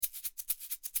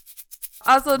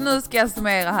Alltså nu ska jag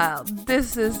summera här.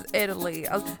 This is Italy.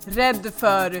 Alltså, rädd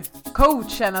för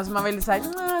coachen, alltså man vill säga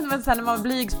när man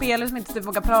blir spelare som inte typ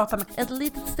vågar prata med. ett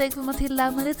litet steg för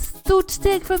Matilda, men ett stort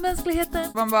steg för mänskligheten.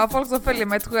 Man bara, folk som följer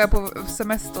mig tror jag på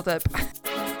semester typ.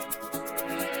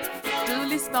 Du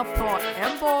lyssnar på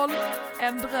En boll,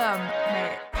 en dröm med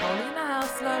Paulina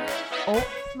Härsler och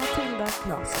Matilda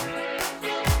Claesson.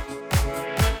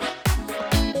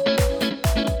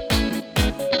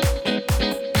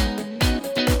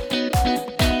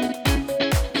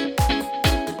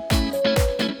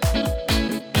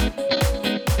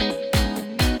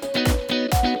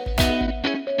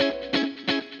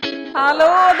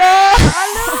 Hallå där!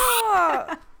 Hallå!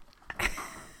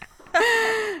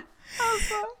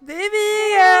 Alltså, det är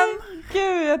vi igen!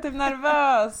 Gud, jag är typ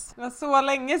nervös. Det var så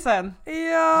länge sedan.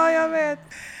 Ja, jag vet.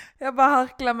 Jag bara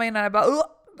harklar mig innan jag bara,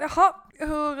 jaha,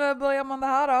 hur börjar man det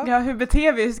här då? Ja, hur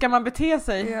beter vi? Hur ska man bete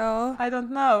sig? Ja, I don't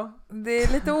know. det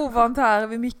är lite ovant här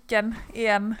vid micken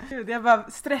igen. Gud, jag bara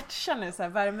stretchar nu så här,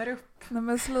 värmer upp. Nej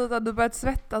men sluta, du börjat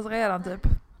svettas redan typ.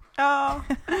 Ja,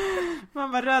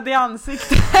 man var röd i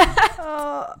ansiktet.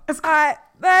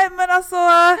 Nej men alltså,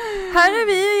 här är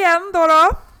vi igen då.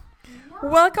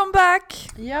 Welcome back.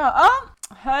 Ja,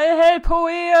 hej på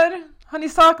er. Har ni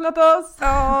saknat oss?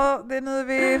 Ja, det är nu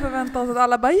vi förväntar oss att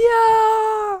alla bara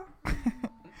ja.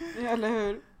 Eller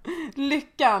hur?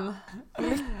 Lyckan.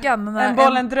 En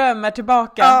boll, en dröm är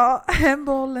tillbaka. Ja, en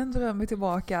boll, en dröm är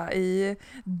tillbaka i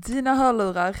dina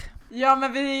hörlurar. Ja,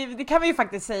 men det kan vi ju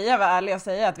faktiskt säga, vara ärliga och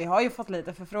säga att vi har ju fått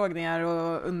lite förfrågningar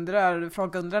och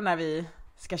folk undrar när vi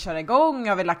ska köra igång,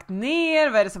 har vi lagt ner,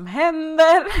 vad är det som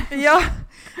händer? Ja,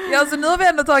 så nu har vi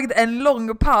ändå tagit en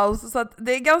lång paus så att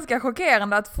det är ganska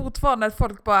chockerande att fortfarande att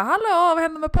folk bara hallå, vad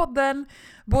händer med podden?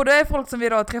 Både folk som vi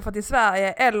då har träffat i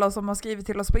Sverige eller som har skrivit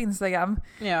till oss på Instagram.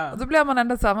 Ja. Och då blir man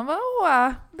ändå så här, man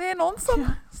bara, det är någon som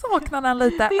saknar den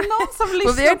lite. Det är någon som lyssnar på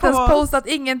oss. Och vi har inte ens postat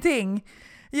ingenting.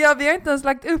 Ja, vi har inte ens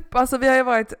lagt upp, alltså vi har ju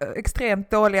varit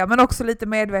extremt dåliga men också lite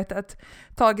medvetet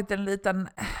tagit en liten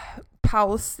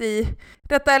paus i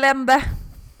detta elände.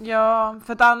 Ja,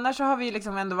 för att annars så har vi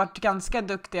liksom ändå varit ganska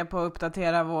duktiga på att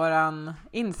uppdatera våran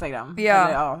Instagram. Ja.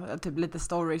 Eller ja, typ lite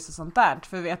stories och sånt där.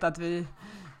 För vi vet att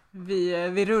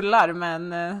vi rullar, men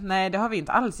nej, det har vi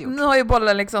inte alls gjort. Nu har ju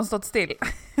bollen liksom stått still.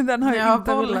 Den har ju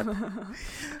inte rullat.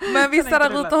 Men vissa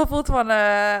där ute har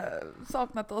fortfarande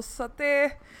saknat oss så att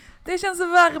det känns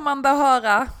värmande att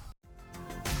höra.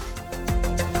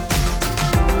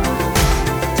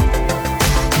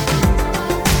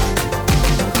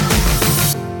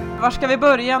 Var ska vi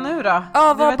börja nu då?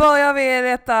 Ja, var börjar vi i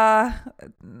detta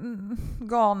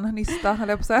garnnista, höll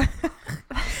jag på att säga.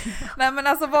 Nej men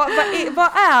alltså, vad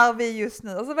är vi just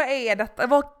nu? Alltså vad är detta?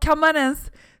 Vad kan man ens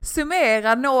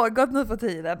summera något nu för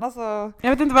tiden? Alltså... Jag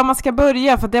vet inte var man ska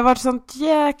börja, för det har varit sånt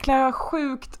jäkla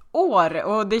sjukt år.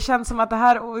 Och det känns som att det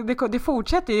här, det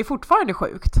fortsätter, det är fortfarande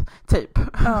sjukt, typ.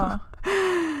 Ja.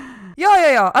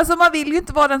 Ja. Alltså man vill ju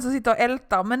inte vara den som sitter och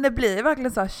ältar, men det blir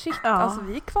verkligen så här, shit, ja. Alltså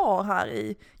vi är kvar här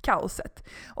i kaoset.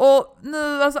 Och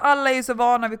nu, alltså alla är ju så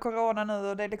vana vid corona nu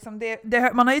och det är liksom,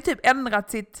 man har ju typ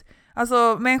ändrat sitt,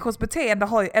 alltså människors beteende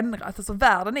har ju ändrats, alltså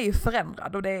världen är ju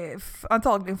förändrad och det är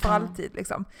antagligen för alltid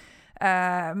liksom.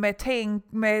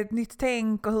 Med nytt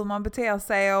tänk och hur man beter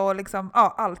sig och liksom,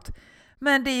 ja, allt.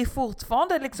 Men det är ju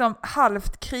fortfarande liksom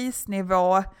halvt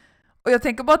krisnivå. Och jag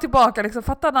tänker bara tillbaka, liksom,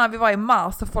 fatta när vi var i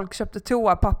mars och folk köpte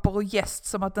toapapper och jäst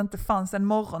som att det inte fanns en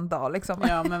morgondag. Liksom.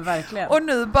 Ja, men verkligen. Och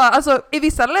nu bara, alltså i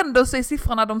vissa länder så är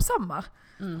siffrorna de samma.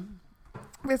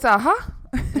 Det är så här,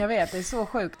 Jag vet, det är så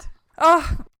sjukt.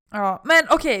 Ja, men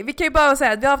okej, vi kan ju bara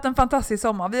säga att vi har haft en fantastisk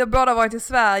sommar. Vi har båda varit i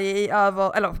Sverige i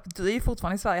eller du är ju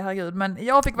fortfarande i Sverige, herregud. Men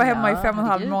jag fick vara hemma i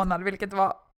 5,5 månader, vilket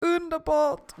var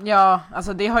underbart. Ja,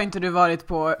 alltså det har inte du varit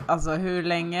på, alltså hur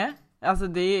länge? Alltså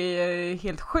det är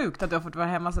helt sjukt att du har fått vara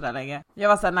hemma så där länge. Jag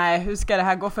var såhär, nej, hur ska det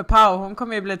här gå för Pau? Hon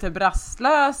kommer ju bli typ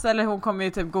rastlös, eller hon kommer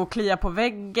ju typ gå och klia på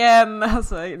väggen.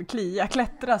 Alltså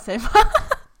klättra säger man.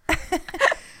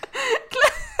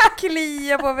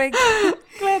 Klia på väggen.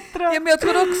 Klättra. Ja, men jag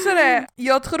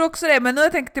trodde också det. Men nu har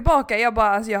jag tänkt tillbaka,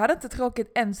 jag hade inte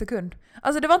tråkigt en sekund.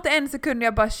 Alltså det var inte en sekund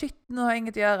jag bara, shit, nu har jag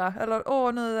inget att göra.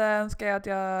 Eller, nu önskar jag att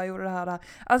jag gjorde det här.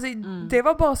 Alltså det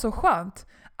var bara så skönt.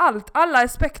 Alla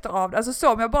aspekter av det. Alltså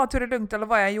så om jag bara tog det lugnt eller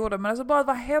vad jag gjorde. Men alltså bara att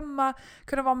vara hemma,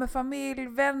 kunna vara med familj,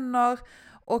 vänner.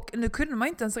 Och nu kunde man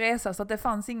inte ens resa så att det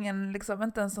fanns ingen, liksom,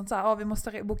 inte ens sånt så här, vi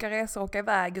måste boka resor och åka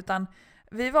iväg. Utan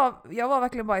jag var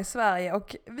verkligen bara i Sverige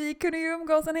och vi kunde ju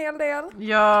umgås en hel del.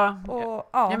 Ja, Och,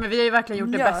 ja men vi har ju verkligen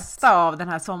gjort det bästa av den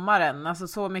här sommaren. Alltså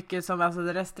så mycket som alltså,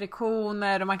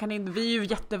 restriktioner och man kan inte, vi är ju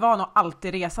jättevana att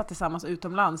alltid resa tillsammans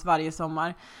utomlands varje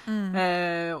sommar.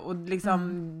 Och liksom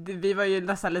vi var ju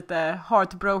nästan lite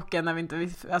heartbroken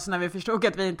när vi förstod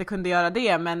att vi inte kunde göra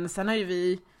det, men sen har ju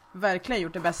vi verkligen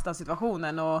gjort det bästa av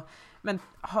situationen men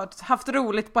har haft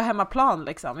roligt på hemmaplan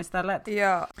liksom istället.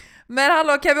 Ja. Men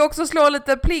hallå, kan vi också slå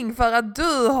lite pling för att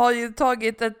du har ju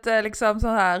tagit ett liksom så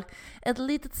här ett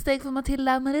litet steg för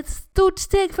Matilda men ett stort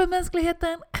steg för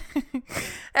mänskligheten.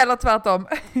 Eller tvärtom.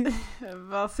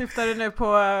 Vad syftar du nu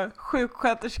på,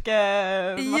 sjuksköterska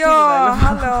Matilda? Ja,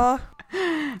 hallå.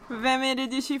 Vem är det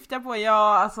du syftar på?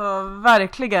 Ja, alltså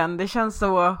verkligen. Det känns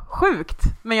så sjukt.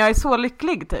 Men jag är så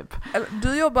lycklig typ.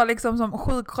 Du jobbar liksom som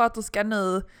sjuksköterska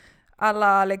nu.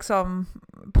 Alla liksom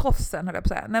proffsen höll jag på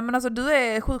att säga. Nej men alltså du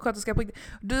är sjuksköterska på riktigt.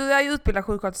 Du är ju utbildad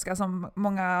sjuksköterska som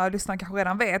många lyssnare kanske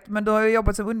redan vet. Men du har ju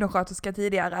jobbat som undersköterska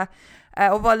tidigare.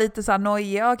 Och var lite såhär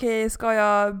nojig. Okej, ska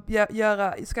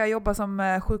jag jobba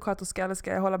som sjuksköterska eller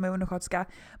ska jag hålla med undersköterska?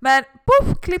 Men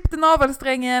poff, klippte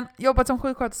navelsträngen. Jobbat som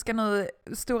sjuksköterska nu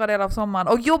stora delar av sommaren.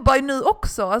 Och jobbar ju nu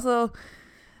också. Alltså,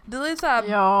 du är ju såhär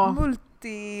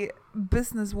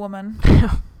multi-businesswoman.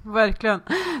 Verkligen.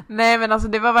 Nej men alltså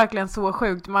det var verkligen så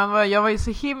sjukt. Jag var ju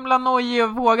så himla nojig och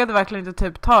vågade verkligen inte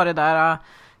typ ta det där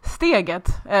steget.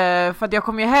 För att vi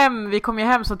kom ju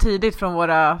hem så tidigt från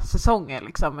våra säsonger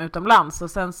liksom utomlands.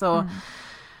 Och sen så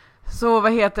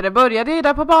började jag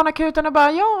där på barnakuten och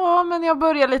bara men jag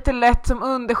började lite lätt som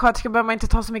undersköterska, behöver man inte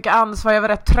ta så mycket ansvar. Jag var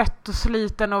rätt trött och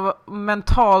sliten och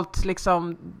mentalt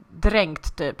liksom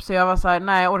dränkt typ. Så jag var så här,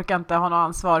 nej jag orkar inte ha något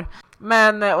ansvar.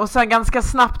 Men och sen ganska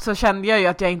snabbt så kände jag ju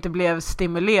att jag inte blev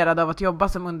stimulerad av att jobba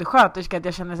som undersköterska. Att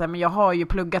jag kände så här, men jag har ju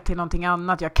pluggat till någonting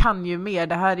annat. Jag kan ju mer.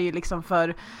 Det här är ju liksom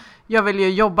jag vill ju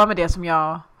jobba med det som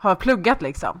jag har pluggat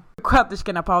liksom.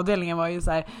 Sköterskorna på avdelningen var ju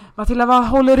så här: Matilda, vad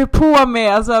håller du på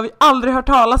med? Alltså, jag har aldrig hört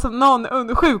talas om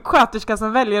någon sjuksköterska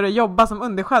som väljer att jobba som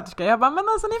undersköterska. Jag bara, men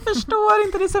alltså ni förstår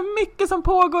inte, det är så mycket som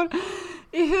pågår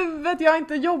i huvudet. Jag har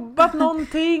inte jobbat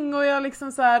någonting och jag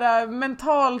liksom så här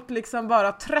mentalt liksom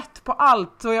bara trött på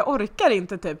allt och jag orkar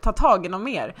inte typ ta tag i något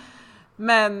mer.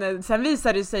 Men sen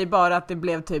visade det sig bara att det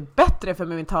blev typ bättre för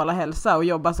min mentala hälsa att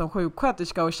jobba som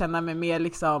sjuksköterska och känna mig mer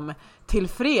liksom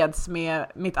tillfreds med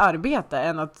mitt arbete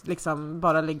än att liksom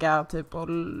bara ligga typ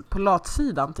på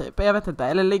latsidan typ. Jag vet inte,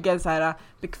 eller ligga så här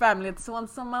bekvämlighetszon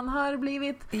som man har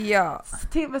blivit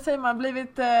vad säger man,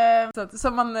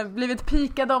 som man blivit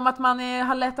pikad om att man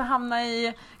har lätt att hamna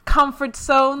i comfort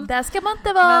zone. Där ska man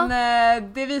inte vara.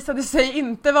 Men det visade sig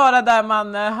inte vara där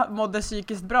man mådde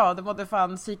psykiskt bra. Det mådde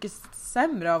fan psykiskt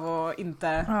sämre av att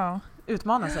inte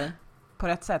utmana sig på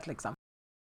rätt sätt liksom.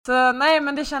 Så nej,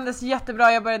 men det kändes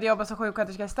jättebra. Jag började jobba som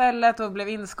sjuksköterska istället och blev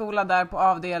inskolad där på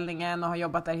avdelningen och har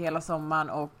jobbat där hela sommaren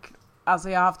och alltså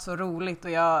jag har haft så roligt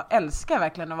och jag älskar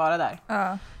verkligen att vara där.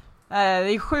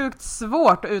 Det är sjukt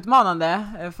svårt och utmanande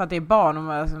för att det är barn och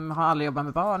man har aldrig jobbat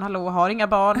med barn. Hallå, har inga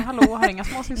barn. Hallå, har inga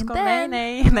småsyskon.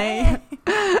 Nej.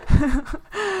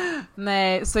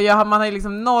 Nej, så man har ju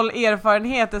liksom noll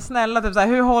erfarenheter. Snälla, typ så här,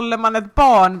 hur håller man ett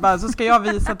barn? Bara, så ska jag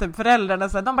visa typ föräldrarna.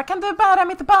 Så här, de bara, kan du bära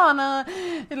mitt barn?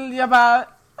 Jag bara,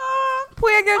 på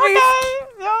egen risk.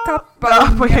 Ja.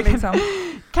 Tappar på egen liksom.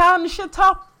 Kanske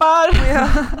tappar. Ja.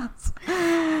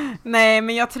 Nej,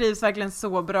 men jag trivs verkligen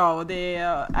så bra och det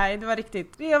var ett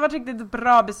riktigt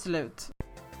bra beslut.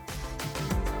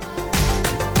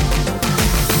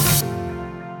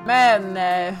 Men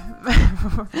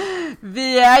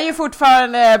vi är ju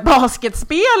fortfarande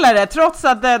basketspelare trots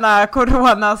att denna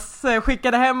coronas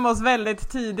skickade hem oss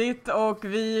väldigt tidigt och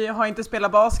vi har inte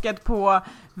spelat basket på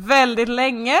väldigt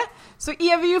länge. Så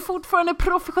är vi ju fortfarande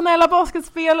professionella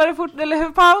basketspelare, eller hur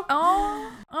Pau?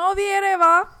 Ja, vi är det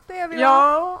va? Det är vi.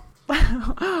 Ja.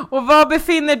 Och var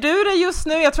befinner du dig just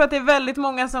nu? Jag tror att det är väldigt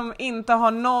många som inte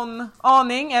har någon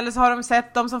aning, eller så har de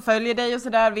sett de som följer dig och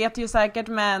sådär, vet ju säkert,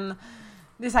 men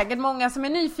det är säkert många som är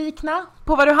nyfikna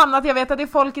på var du hamnat. Jag vet att det är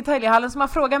folk i Täljehallen som har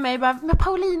frågat mig bara, men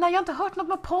Paulina, jag har inte hört något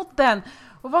med podden.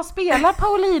 Och vad spelar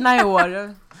Paulina i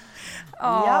år?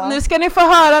 Ja, nu ska ni få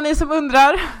höra, ni som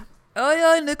undrar.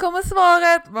 Oj, nu kommer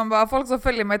svaret. Man bara, folk som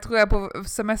följer mig tror jag på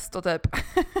semester typ.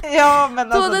 Ja,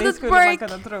 men alltså det skulle man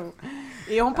kunna tro.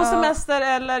 Är hon på semester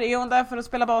eller är hon där för att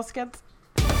spela basket?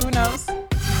 Who knows?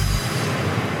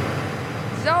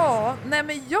 Ja, nej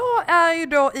men jag är ju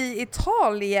då i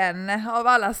Italien av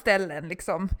alla ställen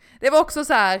liksom. Det var också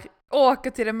så här,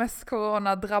 åka till det mest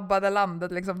coronadrabbade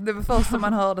landet liksom. Det var första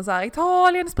man hörde så här,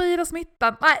 Italien sprider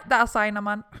smittan. Nej, där signar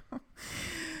man.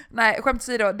 Nej, skämt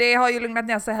åsido, det har ju lugnat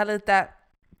ner sig här lite.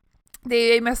 Det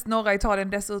är mest norra Italien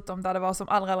dessutom där det var som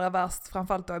allra värst,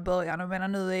 framförallt då i början. Jag menar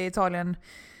nu är Italien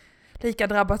lika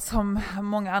drabbat som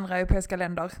många andra europeiska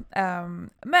länder.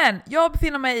 Men jag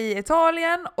befinner mig i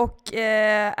Italien och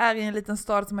är i en liten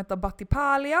stad som heter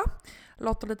Battipaglia.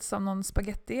 Låter lite som någon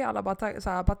spaghetti, alla bara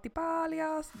såhär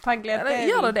Battipaglia. Tagliatelle.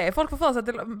 Gör det? Folk får för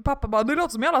sig att pappa bara, det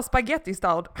låter som en jävla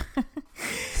spaghetti-stad.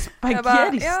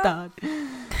 Spaghetti-stad?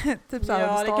 Typ såhär,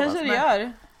 ja, det kanske det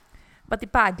gör.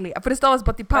 Battipaglia, för det stavas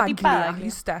Battipaglia,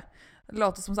 just det. Det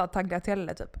låter som såhär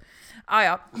tagliatelle typ.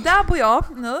 Ja, där bor jag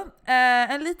nu.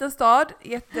 En liten stad,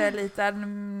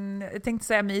 jätteliten, jag tänkte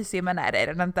säga mysig, men nej det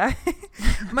är den inte.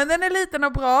 Men den är liten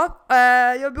och bra.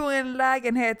 Jag bor i en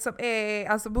lägenhet som är,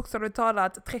 alltså bokstavligt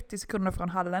talat, 30 sekunder från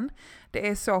hallen. Det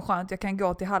är så skönt, jag kan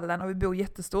gå till hallen och vi bor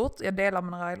jättestort. Jag delar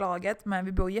med några i laget, men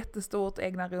vi bor jättestort,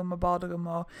 egna rum och badrum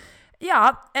och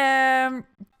ja.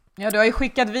 Ja, du har ju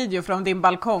skickat video från din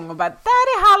balkong och bara, där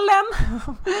är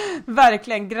hallen!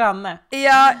 Verkligen granne.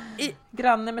 Ja,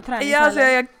 granne med träningshallen.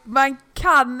 Ja, alltså, man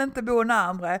kan inte bo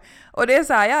närmare. Och det är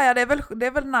så här, ja, det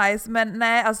är väl nice, men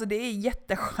nej, alltså det är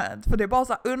jätteskönt. För det är bara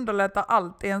så här, underlättar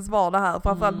allt i ens vardag här.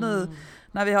 Framförallt nu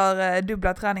när vi har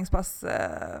dubbla träningspass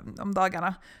om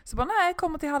dagarna. Så bara nej,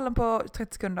 kommer till hallen på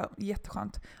 30 sekunder,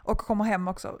 jätteskönt. Och kommer hem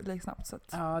också lika snabbt. Så att,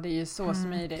 ja, det är ju så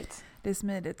smidigt. Det är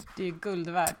smidigt. Det är ju guld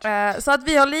värt. Så att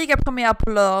vi har ligapremiär på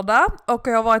lördag och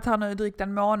jag har varit här nu i drygt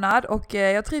en månad och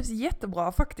jag trivs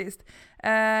jättebra faktiskt.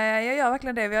 Jag gör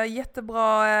verkligen det. Vi har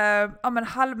jättebra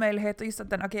hallmöjligheter, just att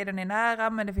den är nära,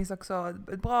 men det finns också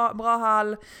ett bra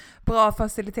hall, bra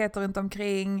faciliteter runt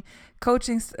omkring.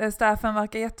 Coachingstaffen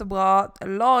verkar jättebra.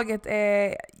 Laget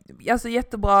är alltså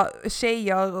jättebra,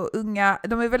 tjejer och unga.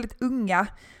 De är väldigt unga,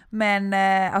 men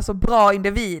alltså bra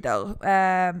individer.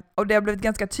 Och det har blivit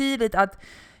ganska tydligt att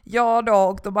jag då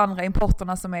och de andra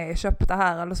importerna som är köpta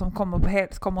här eller som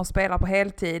kommer att spela på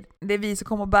heltid, det är vi som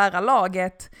kommer att bära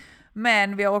laget.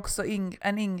 Men vi har också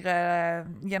en yngre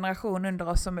generation under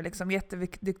oss som är liksom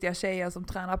jätteduktiga tjejer som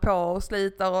tränar på och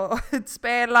sliter och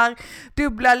spelar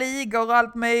dubbla ligor och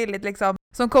allt möjligt liksom.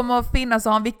 Som kommer att finnas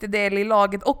och ha en viktig del i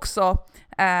laget också.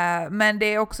 Men det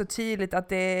är också tydligt att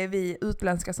det är vi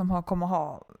utländska som kommer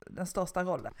ha den största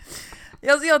rollen.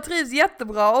 Alltså jag trivs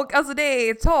jättebra och alltså det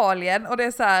är Italien och det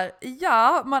är så här,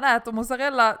 ja, man äter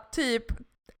mozzarella typ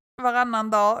varannan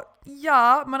dag.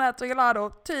 Ja, man äter gelato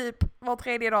typ var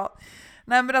tredje dag.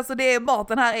 Nej, men alltså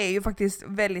maten här är ju faktiskt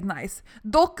väldigt nice.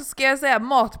 Dock ska jag säga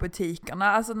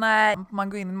matbutikerna, alltså när man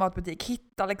går in i en matbutik,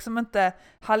 hittar liksom inte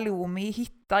halloumi,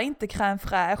 hittar inte crème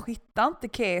fraîche, hittar inte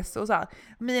keso och så här.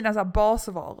 Mina så här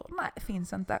basvaror, nej,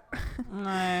 finns inte.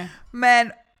 Nej.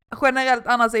 Men generellt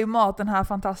annars är ju maten här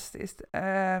fantastisk.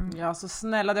 Ja, så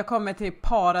snälla, det kommer till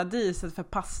paradiset för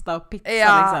pasta och pizza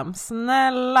liksom.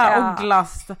 Snälla, och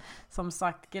glass. Som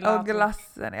sagt, gelato. Och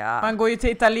glassen, ja. Man går ju till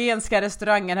italienska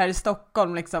restauranger här i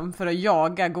Stockholm liksom för att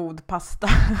jaga god pasta.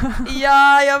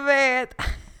 Ja, jag vet.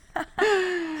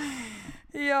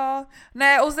 Ja,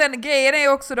 nej, och sen grejen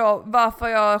är också då varför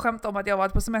jag skämtar om att jag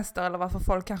varit på semester eller varför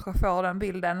folk kanske får den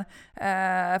bilden,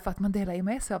 för att man delar ju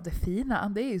med sig av det fina,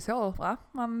 det är ju så bra.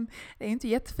 Det är ju inte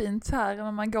jättefint här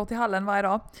när man går till hallen varje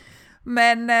dag,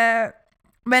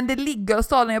 men det ligger,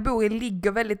 staden jag bor i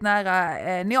ligger väldigt nära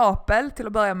Neapel till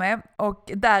att börja med,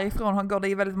 och därifrån går det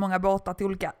ju väldigt många båtar till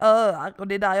olika öar, och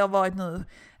det är där jag har varit nu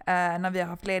när vi har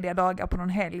haft lediga dagar på någon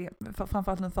helg,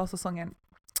 framförallt nu för säsongen.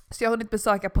 Så jag har hunnit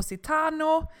besöka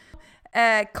Positano,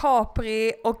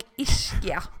 Capri och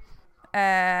Ischia.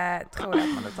 Tror jag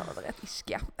att man uttalar det rätt,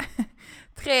 Ischia.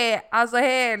 3 alltså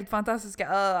helt fantastiska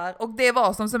öar. Och det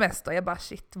var som semester. Jag bara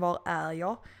shit, var är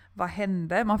jag? Vad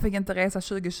hände? Man fick inte resa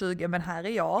 2020, men här är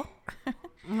jag.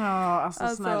 Ja, alltså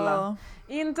snälla.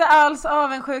 Inte alls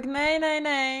avundsjuk, nej.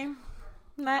 Nej.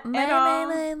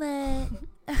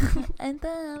 Inte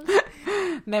alls.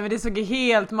 Nej, men det såg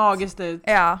helt magiskt ut.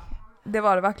 Ja. Det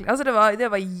var det verkligen. Alltså det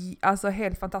var alltså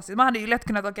helt fantastiskt. Man hade ju lätt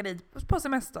kunnat åka dit på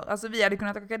semester. Alltså vi hade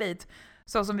kunnat åka dit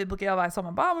så som vi brukar göra varje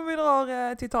sommar. Bara, men vi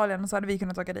drar till Italien, och så hade vi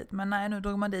kunnat åka dit. Men nej, nu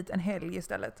drog man dit en helg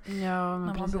istället. Ja, men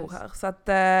när man precis. bor här. Så att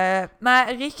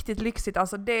nej, riktigt lyxigt.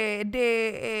 Alltså det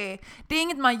är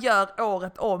inget man gör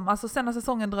året om. Alltså sen när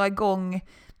säsongen drar igång,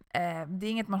 det är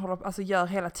inget man gör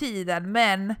hela tiden,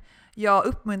 men jag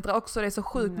uppmuntrar också det så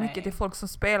sjukt mycket till folk som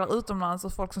spelar utomlands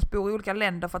och folk som bor i olika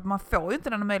länder, för att man får ju inte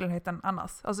den möjligheten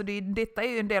annars. Alltså detta är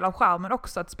ju en del av charmen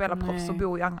också, att spela proffs och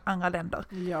bo i andra länder.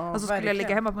 Ja, alltså skulle jag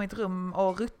ligga hemma på mitt rum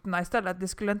och ruttna istället, det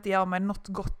skulle inte göra mig något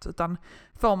gott, utan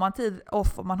får man tid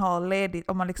off och man har ledigt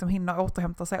och man liksom hinner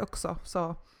återhämta sig också,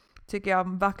 så tycker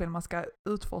jag verkligen man ska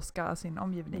utforska sin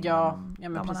omgivning. Ja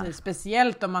men precis.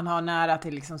 Speciellt om man har nära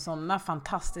till liksom sådana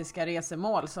fantastiska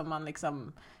resemål som man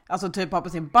liksom, alltså typ har på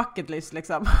sin bucket list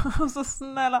liksom. Så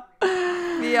snälla.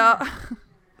 Ja.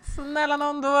 Snälla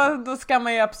någon, då ska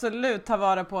man ju absolut ta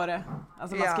vara på det.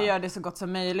 Alltså man ska göra det så gott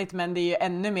som möjligt, men det är ju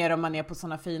ännu mer om man är på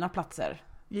sådana fina platser.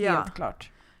 Helt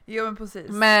klart. Jo men precis.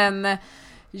 Men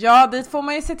ja, dit får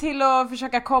man ju se till att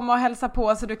försöka komma och hälsa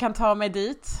på så du kan ta mig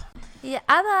dit. Ja,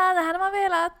 det hade man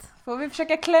velat. Får vi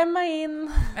försöka klämma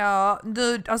in. Ja,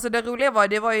 alltså det roliga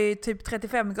det var ju typ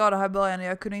 35 grader här i början och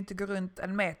jag kunde inte gå runt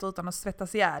en meter utan att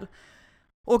svettas ihjäl.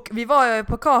 Och vi var ju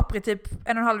på Capri typ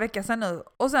 1,5 vecka sedan nu.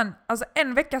 Och sen, alltså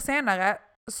en vecka senare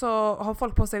så har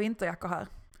folk på sig vinterjackor här.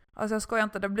 Alltså jag skojar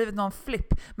inte, det har blivit någon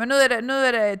flipp. Men nu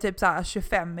är det typ så här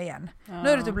 25 igen. Ja. Nu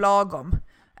är det typ lagom.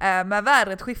 Men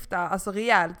vädret skiftar alltså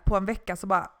rejält på en vecka så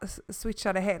bara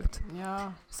switchar det helt.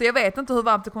 Ja. Så jag vet inte hur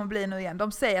varmt det kommer bli nu igen.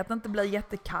 De säger att det inte blir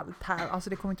jättekallt här. Alltså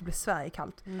det kommer inte bli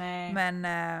Sverige-kallt. Nej. Men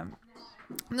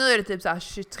nu är det typ så här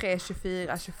 23,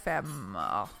 24, 25.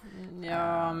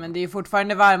 Ja, men det är ju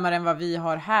fortfarande varmare än vad vi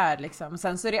har här liksom.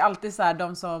 Sen så är det alltid så här,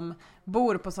 de som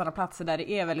bor på sådana platser där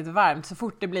det är väldigt varmt, så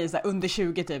fort det blir så här under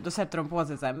 20 typ, då sätter de på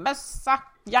sig så här mössa,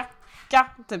 jacka,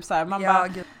 typ så här. Man bara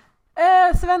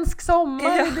svensk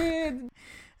sommar. Ja.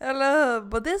 Eller hur?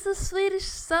 But this is Swedish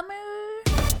summer.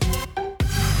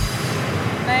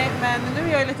 Nej, men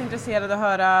nu är jag lite intresserad att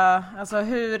höra alltså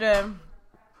hur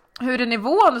är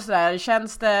nivån och sådär?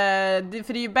 Känns det,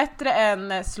 för det är ju bättre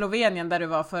än Slovenien där du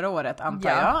var förra året, antar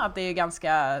jag. Att det är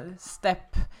ganska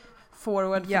step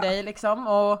forward för dig liksom.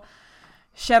 Och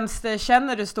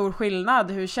känner du stor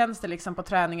skillnad? Hur känns det liksom på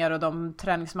träningar och de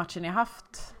träningsmatcher ni har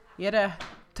haft? Är det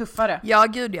tuffare? Ja,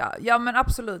 gud ja. Ja, men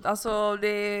absolut. Alltså det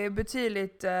är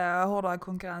betydligt hårdare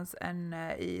konkurrens än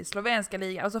i slovenska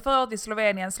ligan. Alltså förut i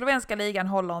slovenska ligan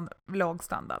håller en låg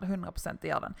standard, 100% det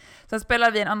gör den. Sen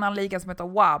spelar vi en annan liga som heter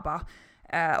WABA.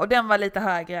 Och den var lite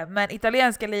högre. Men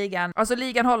italienska ligan, alltså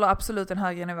ligan håller absolut en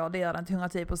högre nivå, det gör den till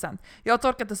 110%. Jag har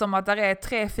tolkat det som att det är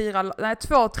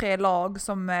 2-3 lag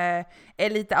som är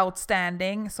lite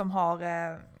outstanding, som har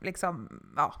liksom,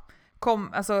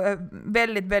 alltså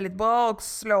väldigt, väldigt bra och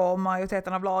slår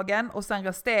majoriteten av lagen. Och sen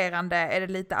resterande är det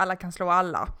lite alla kan slå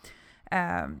alla.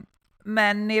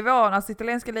 Men nivån, alltså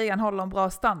italienska ligan håller en bra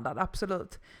standard,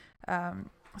 absolut.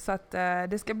 Så att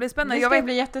det ska bli spännande. Det ska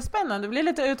bli jättespännande. Det blir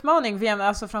lite utmaning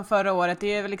alltså från förra året.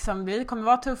 Det kommer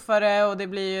vara tuffare och det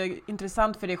blir ju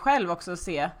intressant för dig själv också att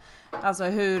se. Alltså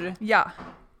hur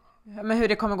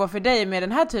det kommer gå för dig med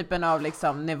den här typen av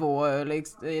liksom nivå.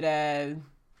 Är det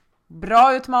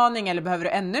bra utmaning eller behöver du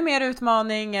ännu mer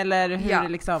utmaning eller hur det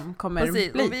liksom kommer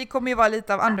bli? Och vi kommer ju vara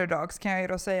lite av underdogs, kan jag ju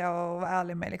då säga och vara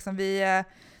ärlig med. Liksom vi,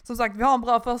 som sagt, vi har en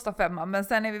bra första femma, men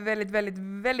sen är vi väldigt, väldigt,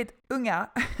 väldigt unga.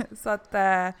 Så att,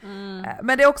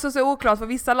 men det är också så oklart, för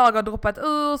vissa lag har droppat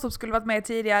ur som skulle varit med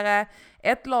tidigare.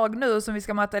 Ett lag nu som vi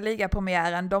ska möta i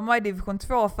ligapremiären, de var i division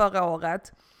 2 förra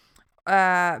året.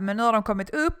 Men nu har de kommit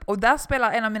upp och där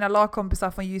spelar en av mina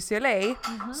lagkompisar från UCLA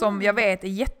som jag vet är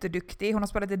jätteduktig. Hon har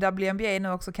spelat i WNBA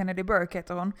nu också, Kennedy Burke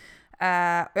heter hon.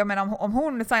 Jag menar om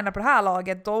hon signar på det här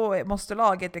laget, då måste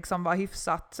laget liksom vara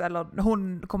hyfsat, eller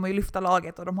hon kommer ju lyfta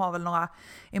laget och de har väl några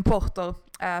importer.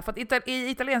 För att i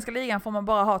italienska ligan får man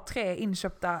bara ha 3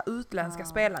 inköpta utländska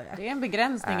spelare. Det är en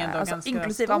begränsning ändå, alltså ganska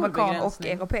inklusive amerikaner och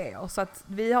europeer. Så att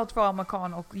vi har 2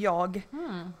 amerikaner och jag.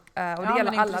 Och det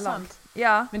gäller alla lag.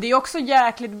 Ja. Men det är också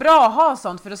jäkligt bra att ha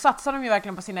sånt, för då satsar de ju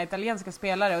verkligen på sina italienska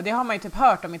spelare, och det har man ju typ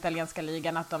hört om italienska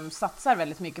ligan, att de satsar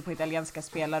väldigt mycket på italienska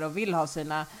spelare och vill ha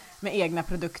sina med egna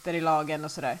produkter i lagen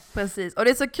och sådär. Precis, och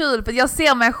det är så kul för jag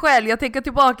ser mig själv, jag tänker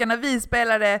tillbaka när vi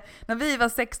spelade, när vi var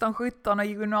 16-17 och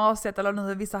gymnasiet, eller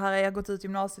nu vissa här har gått ut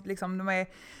gymnasiet liksom, de är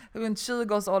runt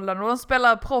 20-årsåldern och de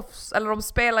spelar proffs, eller de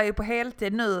spelar ju på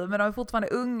heltid nu, men de är fortfarande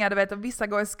unga, du vet, och vissa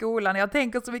går i skolan. Jag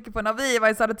tänker så mycket på när vi var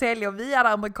i Södertälje och vi hade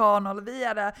amerikaner och vi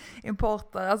hade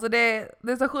importer. Alltså det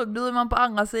är så sjukt, nu är man på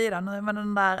andra sidan, nu är man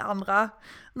den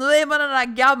där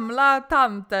gamla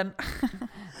tanten.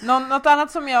 Något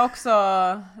annat som jag också,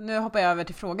 nu hoppar jag över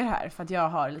till frågor här för att jag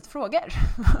har lite frågor.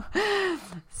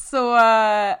 Så,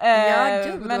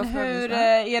 men hur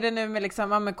är det nu med,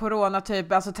 liksom, med corona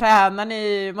typ, alltså tränar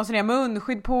ni, måste ni ha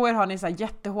munskydd på er, har ni så här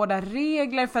jättehårda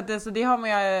regler? För att det har man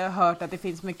ju hört att det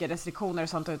finns mycket restriktioner och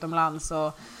sånt utomlands,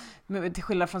 och till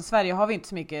skillnad från Sverige har vi inte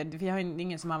så mycket, vi har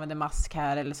ingen som använder mask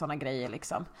här eller såna grejer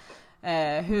liksom.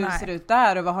 Hur ser det ut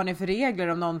där och vad har ni för regler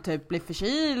om någon typ blir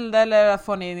förkyld, eller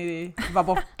får ni vara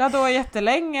borta då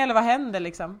jättelänge, eller vad händer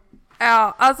liksom?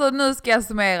 Ja, alltså nu ska jag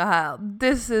summera här.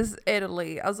 This is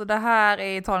Italy. Alltså det här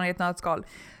är Italien i ett nötskal.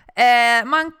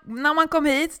 När man kom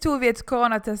hit tog vi ett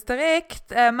coronatest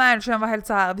direkt. Managern var helt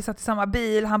så här, vi satt i samma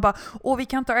bil. Han bara, vi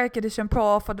kan inte ha aircondition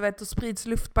på för du vet, då sprids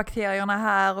luftbakterierna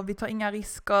här och vi tar inga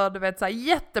risker. Du vet, så här,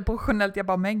 jätteprofessionellt. Jag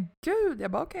bara, men gud.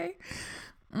 Jag bara, okej.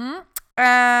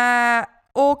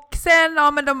 Och sen,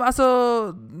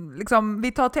 liksom,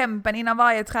 vi tar tempen innan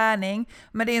varje träning.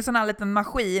 Men det är en sån här liten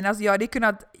maskin. Alltså jag hade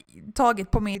kunnat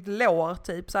tagit på mitt lår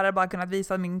typ, så hade jag bara kunnat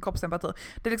visa min kroppstemperatur.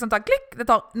 Det liksom tar klick, det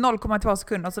tar 0,2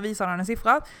 sekunder så visar den en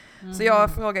siffra. Så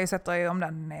jag frågar ju om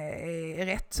den är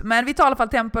rätt. Men vi tar i alla fall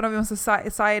tempen och vi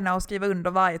måste signa och skriva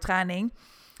under varje träning.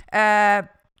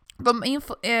 De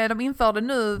införde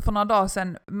nu för några dagar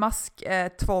sedan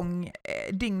masktvång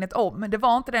dygnet om. Det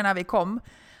var inte det när vi kom.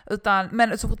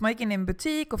 Men så fort man gick in i en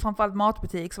butik och framförallt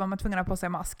matbutik så var man tvungen att ha på sig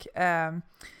mask.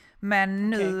 Men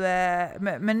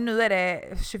nu är det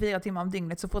 24 timmar om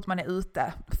dygnet så fort man är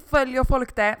ute. Följer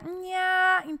folk det?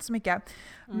 Nja, inte så mycket.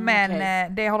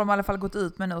 Men det har de i alla fall gått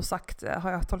ut med nu och sagt,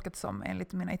 har jag tolkat det som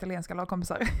enligt mina italienska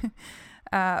lagkompisar.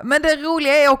 Men det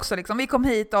roliga är också, liksom, vi kom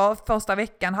hit och första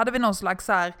veckan hade vi någon slags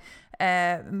så här,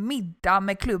 middag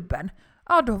med klubben.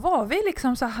 Ja, då var vi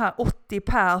liksom så här 80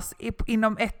 pers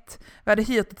inom vi hade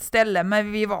hyrt ett ställe,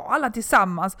 men vi var alla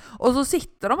tillsammans. Och så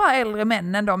sitter de här äldre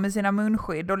männen då med sina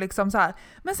munskydd och liksom så här.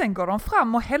 Men sen går de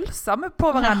fram och hälsar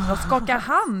på varandra och skakar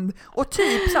hand och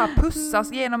typ så här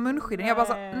pussas genom munskydden. Jag bara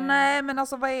så, nej men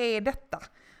alltså vad är detta?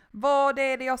 Vad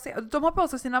är det jag ser? De har på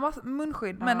sig sina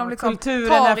munskydd, men de liksom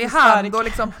tar i hand och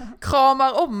liksom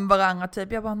kramar om varandra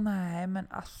typ. Jag bara, nej men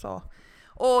alltså...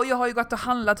 Och jag har ju gått och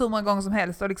handlat hur många gånger som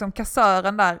helst och liksom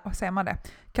kassören där, vad säger man det?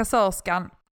 Kassörskan,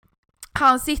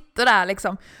 han sitter där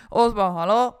liksom och så bara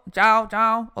hallå,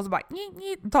 ciao och så bara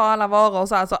tar alla varor och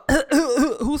så här så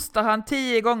hostar han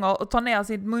 10 gånger och tar ner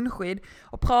sitt munskydd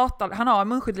och pratar. Han har en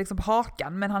munskydd liksom på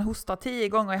hakan men han hostar 10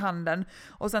 gånger i handen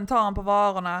och sen tar han på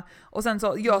varorna och sen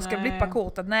så jag ska blippa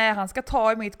kortet. Nej, han ska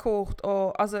ta i mitt kort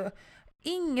och alltså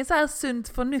inget så här sunt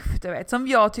förnuft, vet, som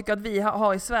jag tycker att vi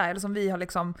har i Sverige, eller som vi har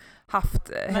liksom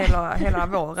haft hela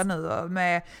våren nu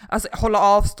med, alltså hålla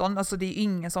avstånd, alltså det är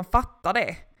ingen som fattar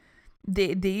det.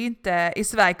 Det är ju inte, i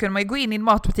Sverige kunde man ju gå in i en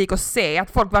matbutik och se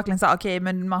att folk verkligen säger okej,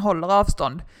 men man håller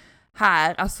avstånd.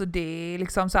 Här, alltså det är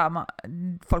liksom så här,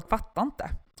 folk fattar inte.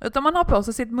 Utan man har på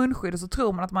sig sitt munskydd och så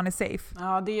tror man att man är safe.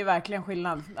 Ja, det är ju verkligen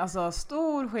skillnad. Alltså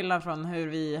stor skillnad från hur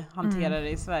vi hanterar det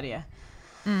i Sverige.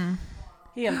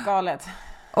 Helt galet.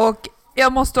 Och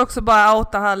jag måste också bara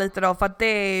outa här lite då, för att det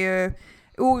är ju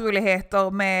oroligheter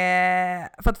med,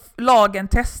 för att lagen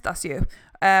testas ju.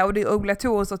 Och det är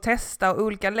obligatoriskt att testa och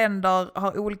olika länder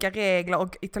har olika regler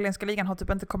och italienska ligan har typ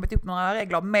inte kommit upp några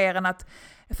regler mer än att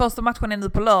första matchen är nu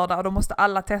på lördag och då måste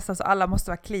alla testas och alla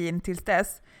måste vara clean tills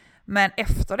dess. Men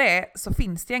efter det så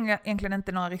finns det egentligen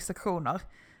inte några restriktioner.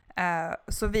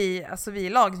 Så vi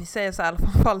säger så här,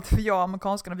 framförallt för jag och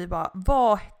amerikanskarna, vi bara,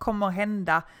 vad kommer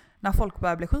hända när folk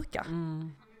börjar bli sjuka?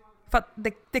 För att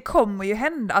det kommer ju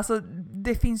hända, alltså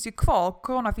det finns ju kvar,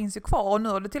 corona finns ju kvar och nu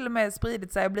har det till och med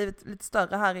spridit sig och blivit lite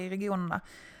större här i regionerna.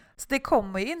 Så det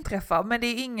kommer ju inträffa, men det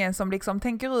är ingen som liksom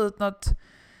tänker ut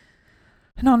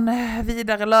någon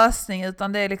vidare lösning,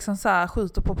 utan det är liksom så här,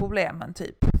 skjuter på problemen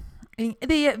typ.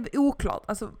 Det är oklart,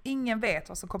 alltså ingen vet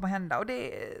vad som kommer hända och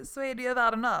så är det ju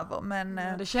världen över, men...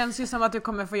 Det känns ju som att du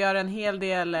kommer få göra en hel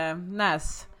del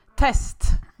nästest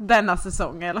denna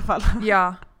säsong i alla fall.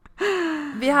 Ja.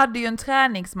 Vi hade ju en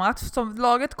träningsmatch som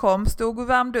laget kom, stod och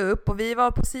värmde upp och vi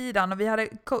var på sidan och vi hade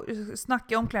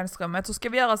snack i omklädningsrummet. Så ska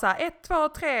vi göra så här 1, 2,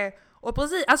 3 och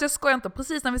precis, alltså jag skojar inte,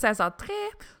 precis när vi säger så här 3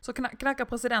 så knackar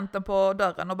presidenten på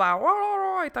dörren och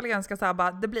bara italienska så här,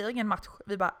 bara, det blir ingen match.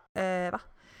 Vi bara, va?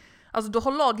 Alltså då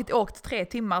har laget åkt 3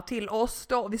 timmar till oss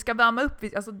då, vi ska värma upp,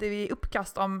 alltså det är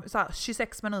uppkast om så här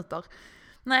 26 minuter.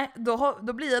 Nej,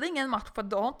 då blir det ingen match för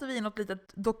då har inte vi något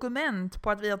litet dokument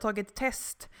på att vi har tagit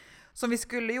test som vi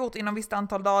skulle gjort inom visst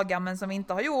antal dagar men som vi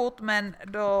inte har gjort, men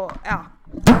då, ja,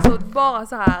 alltså bara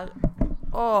så här,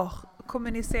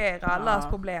 kommunicera, lös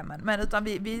problemen, men utan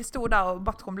vi stod där och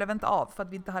matchen blev inte av för att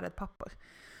vi inte hade ett papper.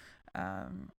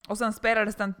 Och sen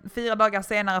spelades den 4 dagar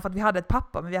senare för att vi hade ett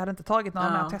papper, men vi hade inte tagit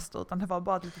några mer tester utan det var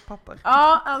bara ett litet papper.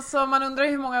 Ja, alltså man undrar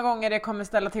hur många gånger det kommer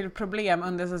ställa till problem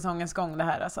under säsongens gång det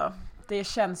här alltså. Det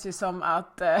känns ju som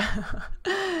att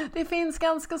det finns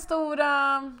ganska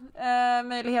stora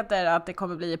möjligheter att det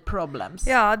kommer bli problems.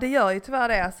 Ja, det gör ju tyvärr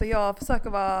det. Alltså jag försöker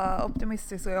vara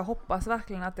optimistisk och jag hoppas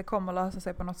verkligen att det kommer lösa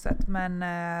sig på något sätt, men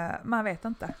man vet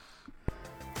inte.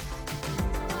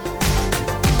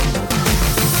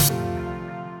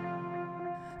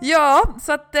 Ja,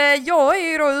 så att jag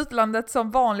är ju då i utlandet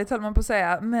som vanligt höll man på att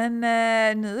säga. Men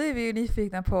nu är vi ju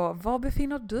nyfikna på, var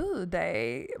befinner du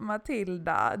dig,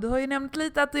 Matilda? Du har ju nämnt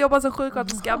lite att du jobbar som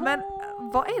sjuksköterska, men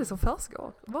vad är det som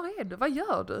försiggår? Var är du? Vad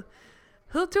gör du?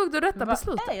 Hur tog du detta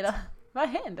beslutet? Vad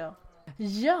händer?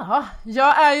 Ja,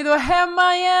 jag är ju då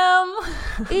hemma igen.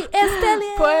 I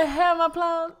Estelle! På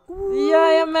hemmaplan.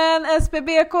 Jajamän,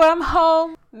 SBBK, I'm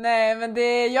home. Nej, men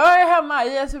jag är hemma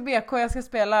i SBBK. Jag ska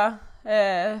spela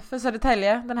för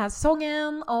Södertälje den här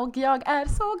säsongen. Och jag är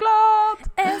så glad.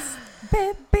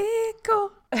 SBBK.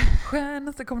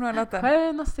 Skönaste, kommer du ihåg låten?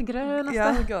 Skönaste, grönaste. Ja,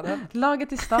 hur går det?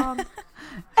 Laget i stan.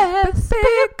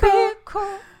 SBBK.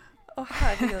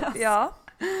 Herregud, ja.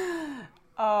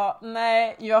 Ja,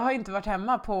 nej, jag har inte varit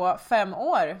hemma på 5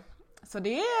 år. Så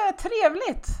det är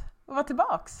trevligt att vara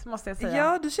tillbaks, måste jag säga.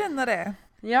 Ja, du känner det.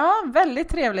 Ja, väldigt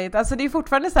trevligt. Alltså det är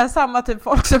fortfarande så här samma typ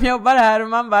folk som jobbar här och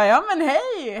man bara, ja men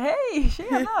hej,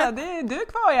 tjena, du är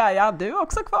kvar, ja, du är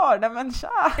också kvar, nej men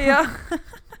tja. Ja.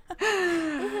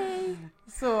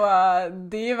 Så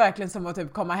det är verkligen som att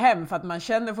typ komma hem för att man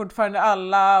känner fortfarande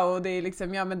alla och det är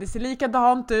liksom, ja men det ser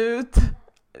likadant ut.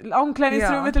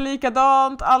 Omklädningsrummet är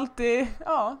likadant,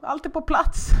 alltid på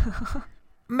plats.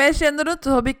 Men känner du inte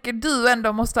hur mycket du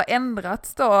ändå måste ha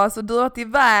ändrats då? Alltså du har varit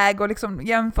iväg och liksom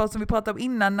jämfört som vi pratade om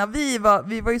innan när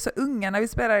vi var ju så unga när vi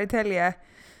spelade i Tälje.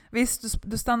 Visst,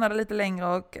 du stannade lite längre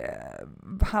och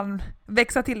han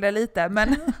växte till det lite,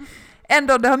 men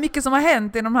ändå det har mycket som har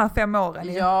hänt i de här 5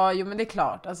 åren. Ja, jo men det är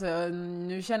klart. Alltså,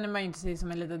 nu känner man ju inte sig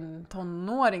som en liten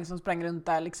tonåring som sprang runt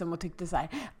där liksom och tyckte så här,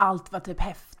 allt var typ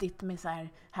häftigt med så här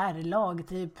herrlag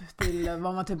typ till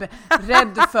vad man typ är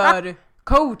rädd för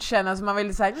coachen. Alltså man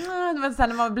ville så här, du vet så här,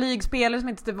 när man var blygspelare som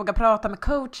inte typ vågar prata med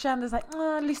coachen, det är så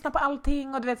här, lyssna på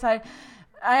allting och du vet så här,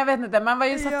 jag vet inte, man var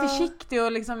ju så försiktig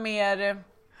och liksom mer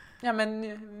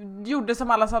gjorde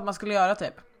som alla sa att man skulle göra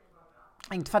typ.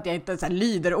 Inte för att jag inte så här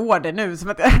lyder order nu som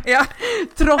att jag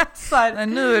trotsar. Nej,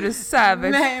 nu är du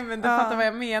savage. Nej, men du fattar vad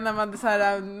jag menar.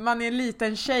 Man är en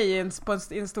liten tjej i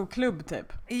en stor klubb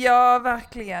typ. Ja,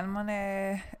 verkligen. Man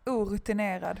är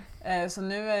orutinerad. Så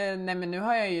nu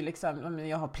har jag ju liksom,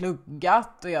 jag har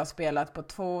pluggat och jag har spelat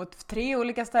på 3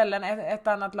 olika ställen. Ett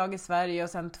annat lag i Sverige och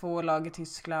sen 2 lag i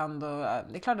Tyskland. Och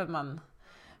det är klart att man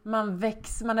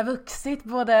har vuxit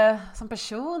både som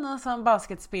person och som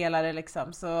basketspelare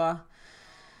liksom. Så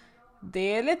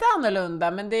det är lite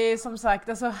annorlunda, men det är som sagt,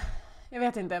 alltså, jag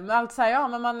vet inte, allt så här,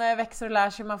 men man växer och lär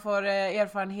sig, man får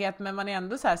erfarenhet, men man är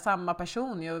ändå så här samma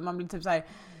person ju, man blir typ så här,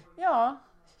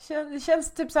 det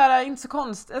känns typ så här inte så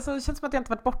konstigt, alltså det känns som att jag inte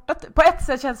varit borta, på ett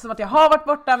sätt känns det som att jag har varit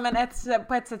borta, men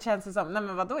på ett sätt känns det som, nej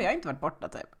men vadå, jag har inte varit borta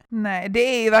typ. Nej, det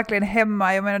är ju verkligen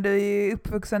hemma, jag menar du är ju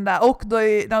uppvuxen där, och du är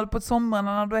ju, när du på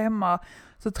somrarna när du är hemma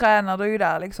så tränar du ju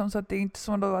där liksom, så att det är inte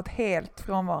som att du har varit helt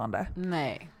frånvarande.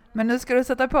 Nej. Men nu ska du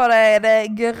sätta på dig det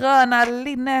gröna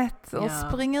linnet och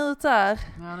springa ut där.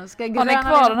 Ja, nu ska har ni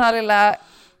kvar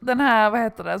den här, vad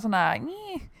heter det, sån här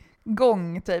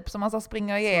gång typ som man ska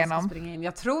springa igenom?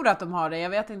 Jag tror att de har det, jag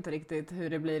vet inte riktigt hur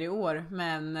det blir i år,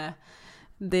 men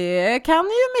det kan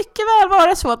ju mycket väl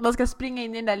vara så att man ska springa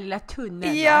in i den där lilla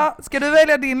tunneln. Ja, ska du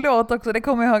välja din låt också? Det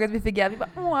kommer jag ihåg att vi fick vi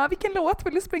bara, vilken låt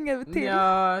vill du springa ut till?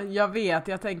 Ja, jag vet,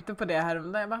 jag tänkte på det här.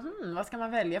 Jag bara, vad ska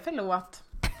man välja för låt?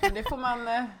 Det får man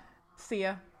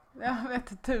se. Jag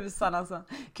vet tusan alltså.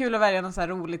 Kul att välja något så här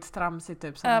roligt tramsigt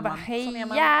typ. Jag bara,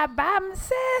 heja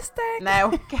Bamse-stack! Nej,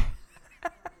 okej.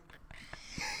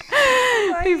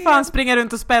 Fy fan, springa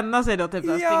runt och spänna sig då typ.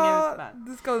 Ja,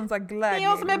 du ska ha en sån här glädje. Det är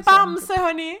jag som är Bamse,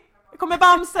 hörni. Jag kommer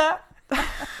Bamse.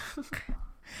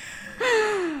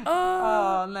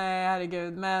 Nej,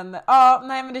 herregud. Men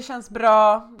men det känns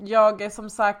bra. Som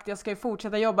sagt, jag ska ju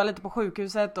fortsätta jobba lite på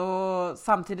sjukhuset och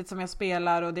samtidigt som jag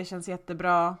spelar, och det känns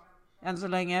jättebra. Än så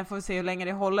länge, får vi se hur länge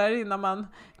det håller innan man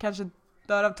kanske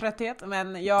dör av trötthet.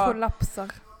 Men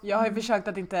kollapsar. Jag har ju försökt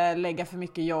att inte lägga för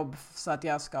mycket jobb så att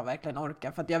jag ska verkligen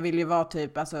orka. För att jag vill ju vara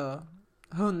typ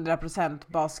 100%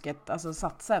 basket, alltså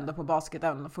satsa ändå på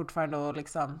basketen fortfarande och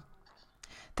liksom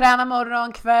träna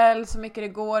morgon, kväll så mycket det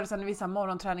går. Sen är vissa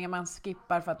morgonträningar man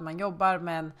skippar för att man jobbar,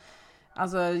 men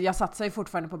alltså jag satsar ju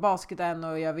fortfarande på basketen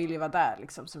och jag vill ju vara där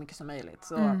liksom så mycket som möjligt.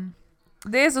 Så.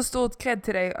 Det är så stort cred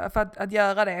till dig för att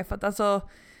göra det, för att alltså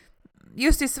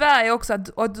just i Sverige också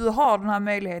att du har den här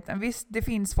möjligheten. Visst, det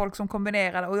finns folk som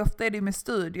kombinerar det och ofta är det med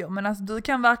studier, men alltså du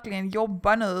kan verkligen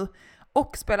jobba nu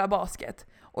och spela basket.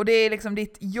 Och det är liksom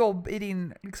ditt jobb i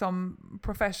din liksom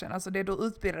profession, alltså det du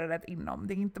utbildar dig inom.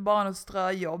 Det är inte bara något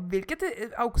ströjobb, vilket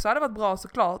också hade varit bra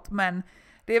såklart, men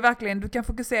det är verkligen, du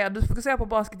fokuserar på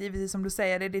basket givetvis som du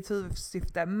säger, det är ditt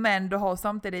huvudsyfte, men du har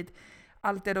samtidigt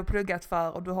allt det du har pluggat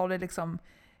för och du har det liksom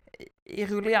i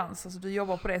rullians, alltså du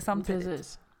jobbar på det samtidigt.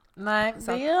 Precis. Nej,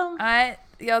 Så nej,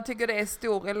 jag tycker det är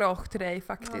stor eloge till dig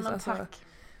faktiskt. Ja, alltså, tack.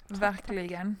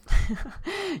 Verkligen.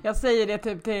 Jag säger det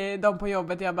typ till dem på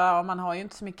jobbet, jag bara, man har ju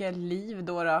inte så mycket liv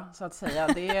då så att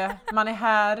säga. Man är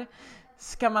här,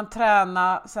 ska man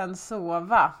träna, sen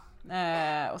sova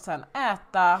och sen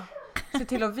äta, se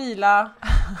till att vila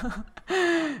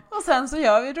och sen så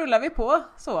rullar vi på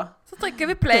så. Så trycker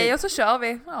vi play och så kör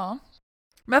vi. Ja.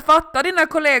 Men fattar dina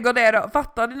kollegor det då?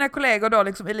 Fattar dina kollegor då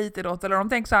liksom elitidrott, eller de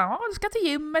tänker så här, du ska till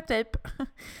gymmet typ.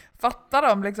 Fattar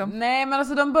de liksom? Nej, men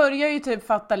alltså de börjar ju typ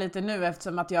fatta lite nu,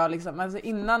 eftersom att jag liksom, alltså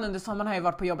innan under sommaren har jag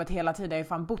varit på jobbet hela tiden, jag har ju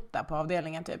fan bott där på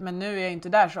avdelningen typ, men nu är jag inte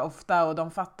där så ofta och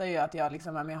de fattar ju att jag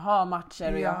liksom, jag har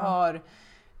matcher och jag har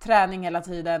träning hela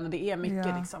tiden och det är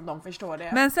mycket liksom, de förstår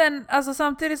det. Men sen, alltså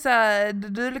samtidigt så här,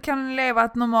 du kan leva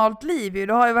ett normalt liv ju,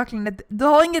 du har ju verkligen du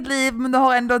har inget liv men du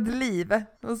har ändå ett liv.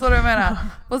 Så du menar.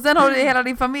 Och sen har du hela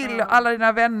din familj och alla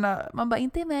dina vänner. Man bara,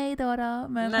 inte mig då.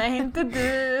 Men... Nej, inte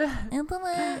du. Inte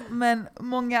mig. Men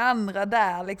många andra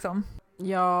där liksom.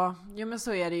 Ja, men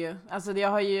så är det ju. Alltså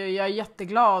jag är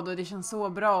jätteglad och det känns så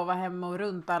bra att vara hemma och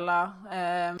runt alla.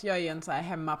 Jag är ju en så här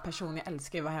hemmaperson, jag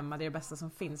älskar ju att vara hemma, det är det bästa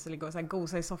som finns. Att ligga och så här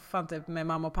gosa i soffan typ med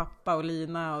mamma och pappa och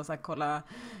Lina och så här kolla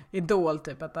Idol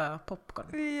typ, äta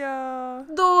popcorn. Ja.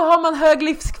 Då har man hög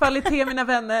livskvalitet, mina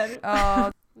vänner.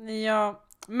 Ja.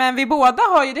 Men vi båda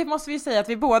har ju, det måste vi säga, att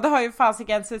vi båda har ju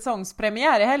fasiken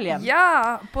säsongspremiär i helgen.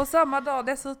 Ja, på samma dag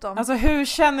dessutom. Alltså hur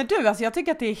känner du? Alltså jag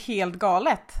tycker att det är helt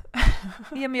galet.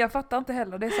 Ja, men jag fattar inte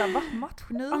heller. Det är så här, match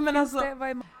nu? Ja, men alltså,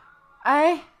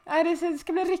 nej, det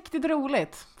ska bli riktigt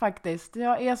roligt faktiskt.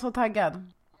 Jag är så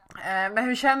taggad. Men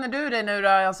hur känner du dig nu då?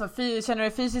 Alltså, känner du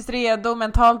dig fysiskt redo,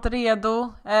 mentalt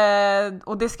redo?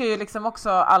 Och det ska ju liksom också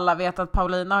alla veta att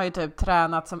Paulina har ju typ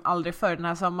tränat som aldrig förr den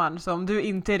här sommaren. Så om du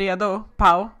inte är redo,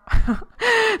 Pau,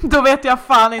 då vet jag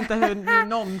fan inte hur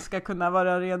någon ska kunna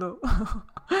vara redo.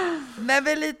 Nej,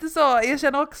 men lite så, jag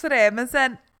känner också det. Men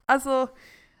sen, alltså,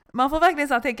 man får verkligen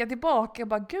så här tänka tillbaka och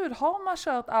bara, gud, har man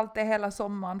kört allt det hela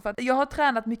sommaren? För att jag har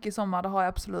tränat mycket i sommar, det har jag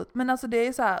absolut. Men alltså det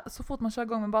är så här, så fort man kör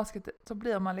igång med basket så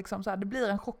blir man liksom så här, det blir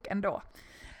en chock ändå.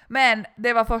 Men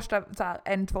det var första så här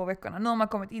 1-2 veckorna. Nu har man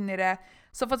kommit in i det.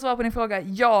 Så för att svara på din fråga,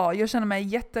 ja, jag känner mig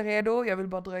jätteredo. Jag vill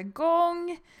bara dra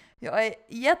igång. Jag är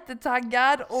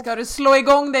jättetaggad. Och... Ska du slå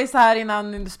igång dig så här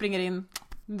innan du springer in?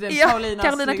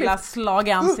 Paulinas lilla slag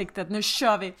i ansiktet. Nu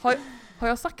kör vi. Har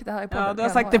jag sagt det här i podden? Ja, du har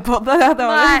sagt det i podden.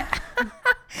 Nej.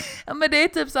 Ja, men det är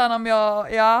typ så här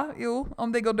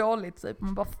om det går dåligt typ.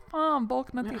 Man bara, fan,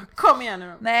 vakna till. Kom igen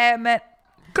nu. Nej, men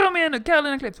kom igen nu,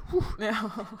 Carolina Klipps.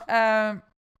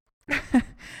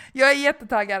 Jag är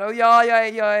jättetaggad och jag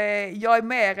är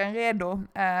mer än redo.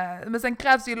 Men sen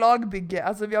krävs ju lagbygge.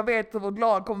 Alltså jag vet att vårt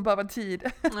lag kommer behöva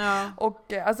tid. Ja.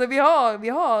 Och alltså vi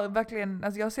har verkligen,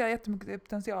 alltså jag ser jättemycket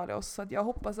potential i oss, så att jag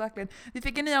hoppas verkligen. Vi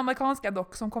fick en ny amerikanska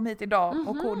dock som kom hit idag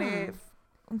och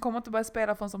hon kommer inte börja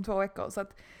spela förrän om 2 veckor, så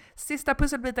att sista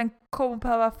pusselbiten kommer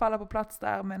behöva falla på plats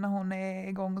där men när hon är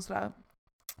igång och sådär.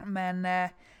 Men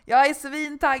jag är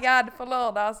svintaggad för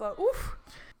lördag, alltså.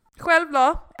 Själv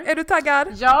då? Är du taggad?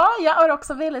 Ja, jag är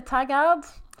också väldigt taggad.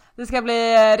 Det ska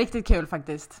bli riktigt kul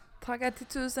faktiskt. Taggad till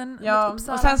 1000. Ja, och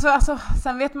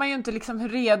sen vet man ju inte liksom hur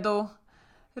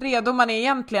redo man är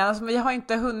egentligen. Alltså, vi har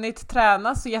inte hunnit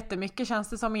träna så jättemycket, känns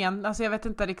det som igen. Alltså jag vet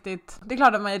inte riktigt. Det är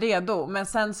klart att man är redo, men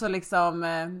sen så liksom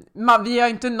vi har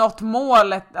inte nått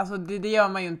målet. Alltså det gör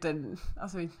man ju inte.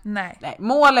 Alltså, nej.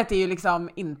 Målet är ju liksom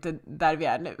inte där vi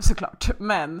är nu såklart,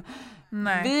 men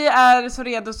vi är så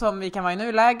redo som vi kan vara i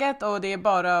nuläget och det är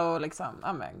bara att liksom,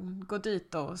 gå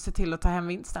dit och se till att ta hem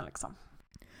vinsten liksom.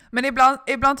 Men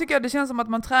ibland tycker jag det känns som att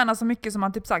man tränar så mycket som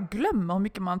man typ så här glömmer hur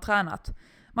mycket man tränat.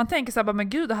 Man tänker så här, men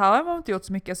gud, det här har man inte gjort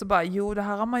så mycket. Så bara, jo, det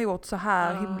här har man gjort så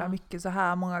här himla mycket, så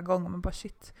här många gånger. Men bara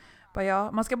shit.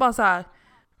 Man ska bara så här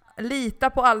lita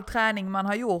på all träning man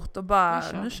har gjort och bara,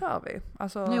 nu kör vi.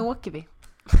 Alltså, nu åker vi.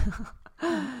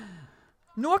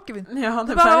 Nu åker vi. Ja,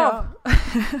 det bara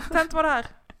Tänt var det här.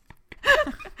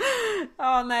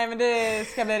 Ja, nej, men det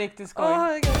ska bli riktigt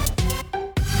skoj.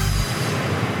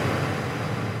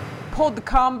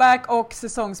 Podd-comeback och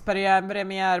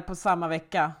säsongspremiär på samma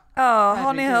vecka. Ja,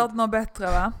 har ni hört något bättre,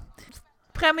 va?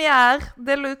 Premiär,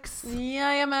 deluxe.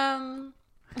 Jajamän.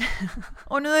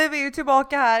 Och nu är vi ju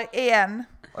tillbaka här igen.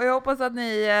 Och jag hoppas att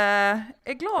ni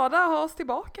är glada att ha oss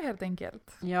tillbaka helt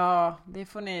enkelt. Ja, det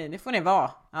får ni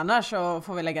vara. Annars så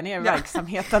får vi lägga ner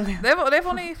verksamheten. Det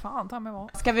får ni fan ta med vara.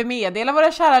 Ska vi meddela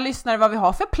våra kära lyssnare vad vi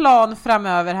har för plan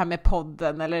framöver här med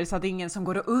podden? Eller så att ingen som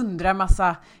går och undrar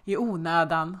massa i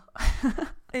onödan.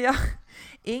 Ja,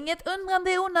 inget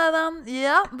undrande i onödan.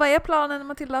 Ja, vad är planen,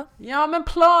 Matilda? Ja, men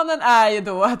planen är ju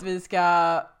då att vi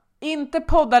ska inte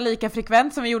podda lika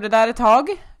frekvent som vi gjorde där ett tag.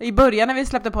 I början när vi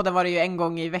släppte podden var det ju en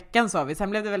gång i veckan, sa vi. Sen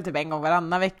blev det väl typ en gång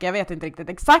varannan vecka, jag vet inte riktigt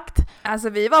exakt. Alltså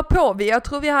vi var på, jag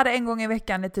tror vi hade en gång i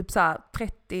veckan i typ så här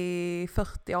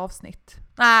 30-40 avsnitt.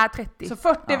 Nej, 30. Så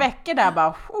 40 veckor där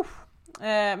bara.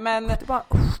 Men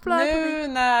nu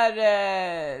när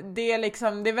det är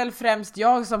liksom, det är väl främst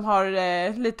jag som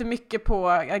har lite mycket på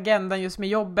agendan just med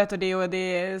jobbet och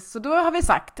det, så då har vi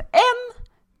sagt 1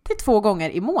 till 2 gånger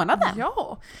i månaden.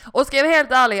 Ja, och ska jag vara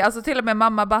helt ärlig, alltså till och med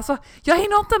mamma bara så, jag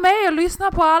hinner inte med att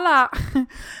lyssna på alla.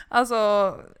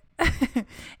 Alltså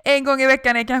en gång i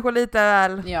veckan är kanske lite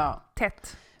väl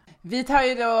tätt. Vi har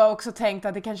ju då också tänkt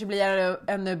att det kanske blir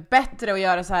ännu bättre att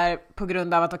göra så här på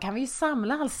grund av att då kan vi ju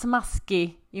samla all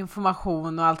smaskig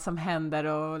information och allt som händer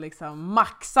och liksom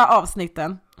maxa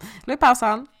avsnitten. Eller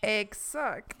pausan?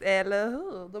 Exakt, eller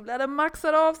hur? Då blir det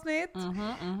maxade avsnitt.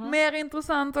 Mer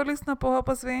intressant att lyssna på,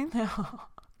 hoppas vi. Ja.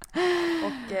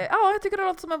 Och jag tycker det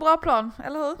låter som en bra plan,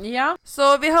 eller hur? Ja.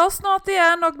 Så vi hörs snart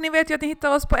igen och ni vet ju att ni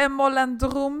hittar oss på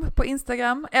Mollendrum på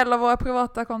Instagram eller våra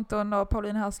privata konton och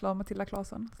Pauline Härsler och Matilda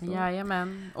Claesson.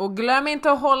 Jajamän. Och glöm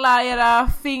inte att hålla era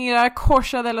fingrar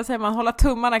korsade, eller säger man, hålla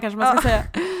tummarna kanske man ska säga.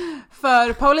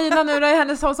 För Paulina nu, det är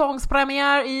hennes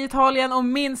säsongspremiär i Italien och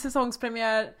min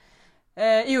säsongspremiär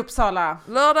i Uppsala.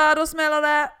 Lördag, då smäller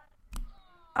det.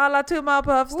 Alla tummar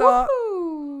behövs då.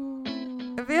 Woho!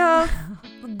 Vi hörs.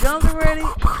 The guns are ready.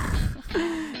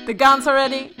 The guns are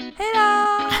ready. Hej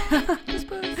då! Puss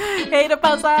puss. Hej då,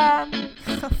 pausan!